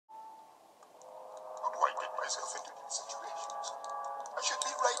myself into these situations. I should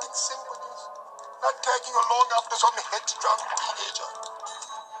be writing symphonies, not tagging along after some headstrong teenager.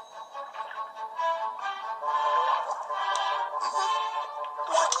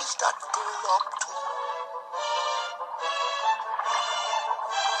 What is that girl up to?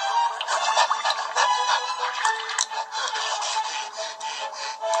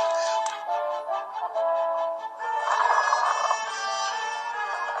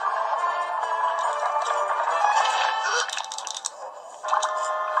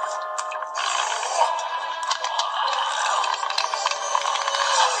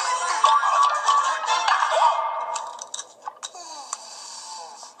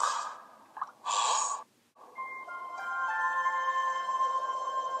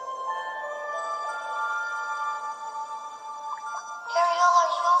 Ariel,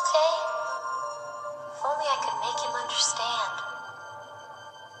 are you okay? If only I could make him understand.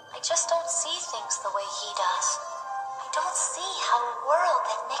 I just don't see things the way he does. I don't see how a world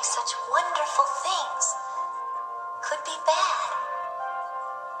that makes such wonderful things could be bad.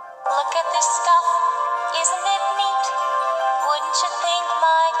 Look at this stuff. Isn't it neat? Wouldn't you think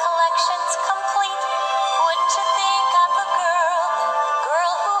my collection's complete? Wouldn't you think I'm the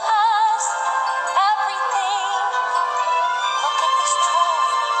girl who has everything? Look at this trove,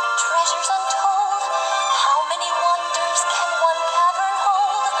 treasures untold. How many wonders can one cavern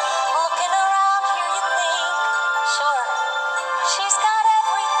hold? Looking around here you think, sure, she's got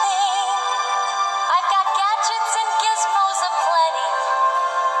everything. I've got gadgets and gizmos aplenty.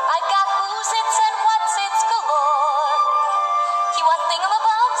 I've got who's its and what's its galore. You want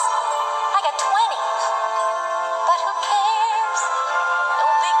thingamabobs? I got 20. But who cares? No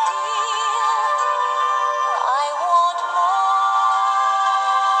big deal. I want more.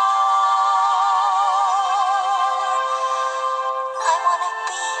 I want to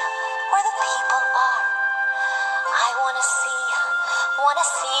be where the people are. I want to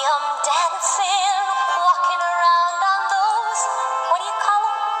see 'em dancing, walking around on those, what do you call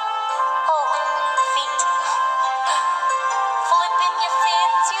 'em? Oh, feet. Flipping your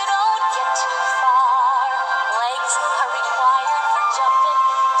fins, you don't get too far. Legs are required for jumping,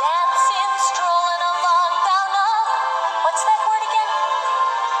 dancing, strolling along down a, what's that word again?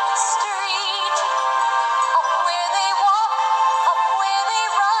 Street. Up where they walk, up where they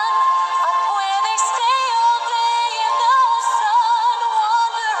run, up where they stay all day in the sun,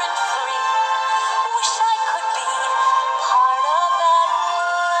 wandering free. Wish I could be part of that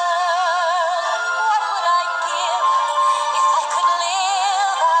world. What would I give if I could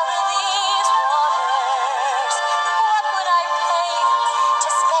live out of these waters? What would I pay to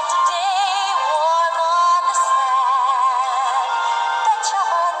spend a day warm on the sand? Betcha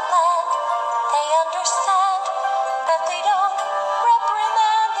on land they understand that they don't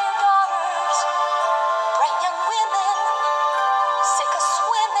reprimand their daughters. Bright young women, sick of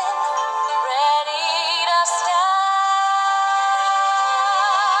swimming, ready to stand,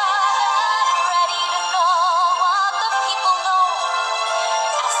 ready to know what the people know.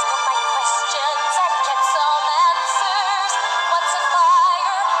 Ask 'em my questions and get some answers. What's a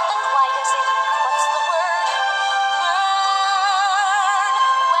fire and why does it, what's the word, burn?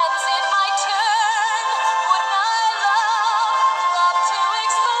 When's it my turn? Wouldn't I love to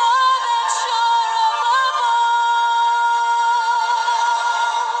explore that shore above?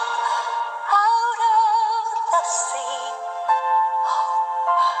 Out of the sea.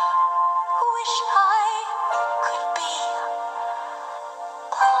 Wish I could be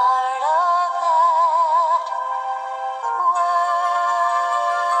part of that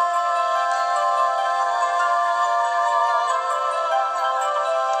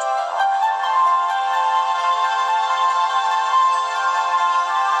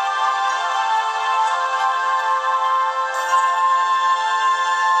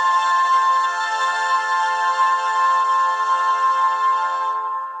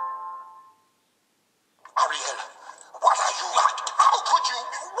Ariel, what are you at? How could you?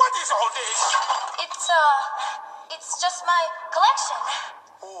 What is all this? It's just my collection.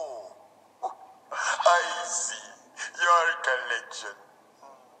 Oh, I see. Your collection.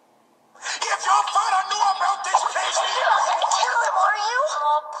 If your father knew about this place, You wasn't kill him, are you?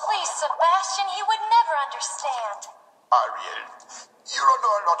 Oh, please, Sebastian, he would never understand. Ariel, you're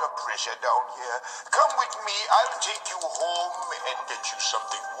under a lot of pressure down here. Come with me. I'll take you home and get you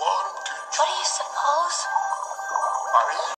something warm to What do you suppose? Ariel?